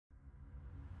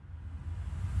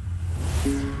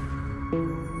Hi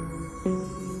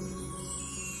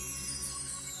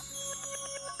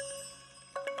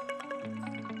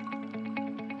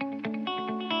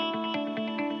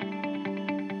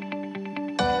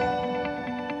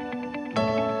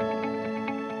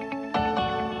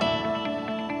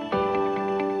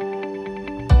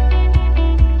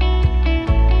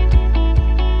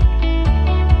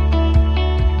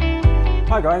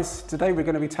guys, today we're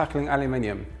going to be tackling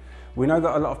aluminium. We know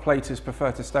that a lot of platers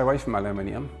prefer to stay away from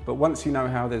aluminium, but once you know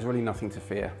how, there's really nothing to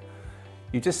fear.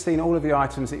 You've just seen all of the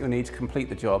items that you'll need to complete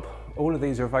the job. All of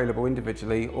these are available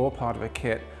individually or part of a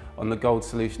kit on the Gold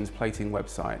Solutions plating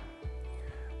website.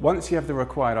 Once you have the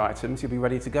required items, you'll be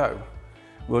ready to go.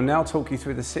 We'll now talk you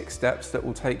through the 6 steps that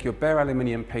will take your bare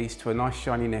aluminium piece to a nice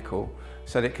shiny nickel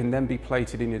so that it can then be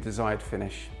plated in your desired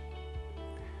finish.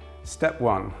 Step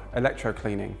 1,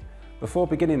 electrocleaning. Before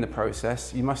beginning the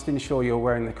process, you must ensure you're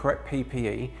wearing the correct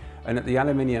PPE and that the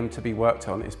aluminium to be worked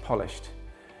on is polished.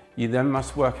 You then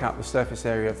must work out the surface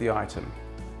area of the item.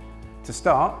 To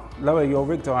start, lower your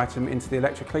rigged item into the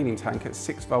electrocleaning tank at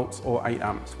 6 volts or 8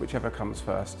 amps, whichever comes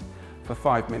first, for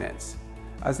 5 minutes.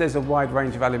 As there's a wide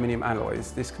range of aluminium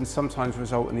alloys, this can sometimes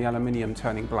result in the aluminium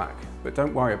turning black, but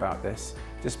don't worry about this,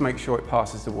 just make sure it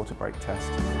passes the water break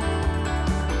test.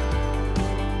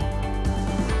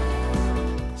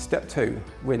 Step 2,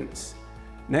 rinse.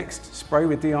 Next, spray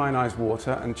with deionized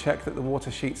water and check that the water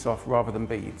sheets off rather than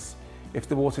beads. If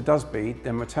the water does bead,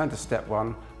 then return to step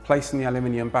 1, placing the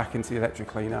aluminium back into the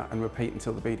electrocleaner and repeat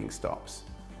until the beading stops.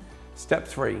 Step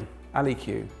 3,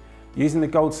 AllyCu. Using the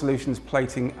Gold Solutions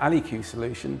plating AllyCu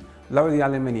Solution, lower the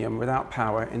aluminium without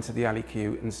power into the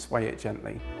AllyCu and sway it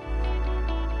gently.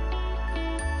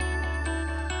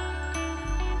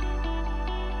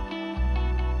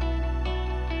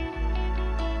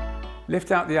 Lift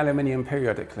out the aluminium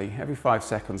periodically, every 5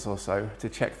 seconds or so, to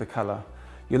check the colour.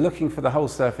 You're looking for the whole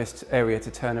surface area to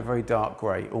turn a very dark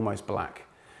grey, almost black.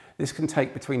 This can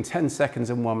take between 10 seconds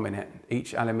and 1 minute.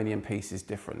 Each aluminium piece is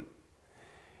different.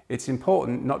 It's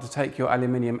important not to take your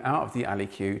aluminium out of the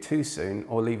AllyCu too soon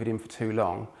or leave it in for too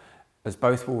long, as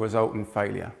both will result in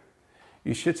failure.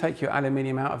 You should take your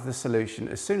aluminium out of the solution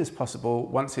as soon as possible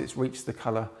once it's reached the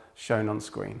colour shown on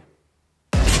screen.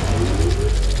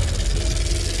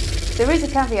 There is a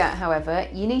caveat, however.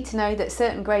 You need to know that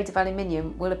certain grades of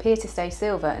aluminium will appear to stay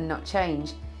silver and not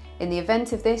change. In the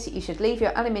event of this, you should leave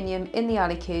your aluminium in the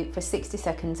AllyCu for 60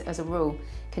 seconds as a rule,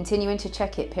 continuing to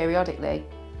check it periodically.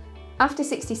 After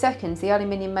 60 seconds, the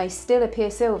aluminium may still appear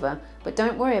silver, but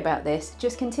don't worry about this,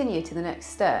 just continue to the next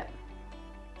step.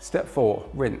 Step 4,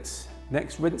 rinse.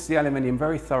 Next, rinse the aluminium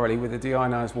very thoroughly with a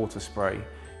deionized water spray.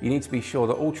 You need to be sure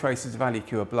that all traces of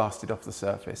AllyCu are blasted off the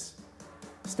surface.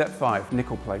 Step 5,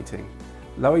 nickel plating.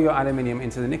 Lower your aluminium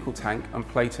into the nickel tank and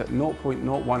plate at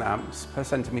 0.01 amps per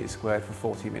centimetre squared for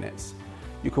 40 minutes.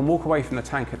 You can walk away from the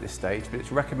tank at this stage, but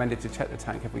it's recommended to check the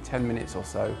tank every 10 minutes or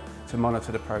so to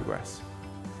monitor the progress.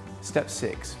 Step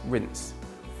 6, rinse.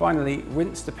 Finally,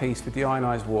 rinse the piece with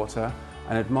deionized water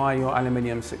and admire your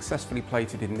aluminium successfully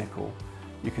plated in nickel.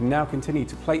 You can now continue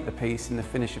to plate the piece in the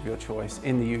finish of your choice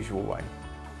in the usual way.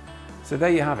 So there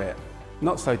you have it.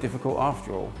 Not so difficult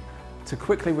after all. To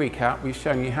quickly recap, we've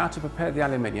shown you how to prepare the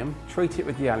aluminium, treat it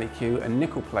with the AllyCu and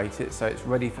nickel plate it so it's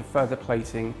ready for further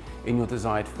plating in your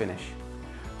desired finish.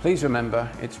 Please remember,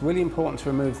 it's really important to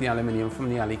remove the aluminium from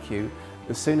the AllyCu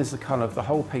as soon as the colour of the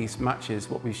whole piece matches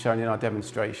what we've shown in our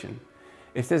demonstration.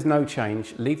 If there's no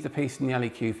change, leave the piece in the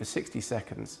AllyCu for 60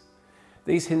 seconds.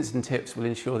 These hints and tips will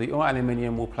ensure that your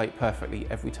aluminium will plate perfectly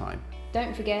every time.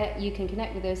 Don't forget, you can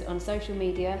connect with us on social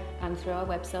media and through our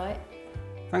website.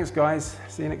 Thanks guys,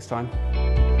 see you next time.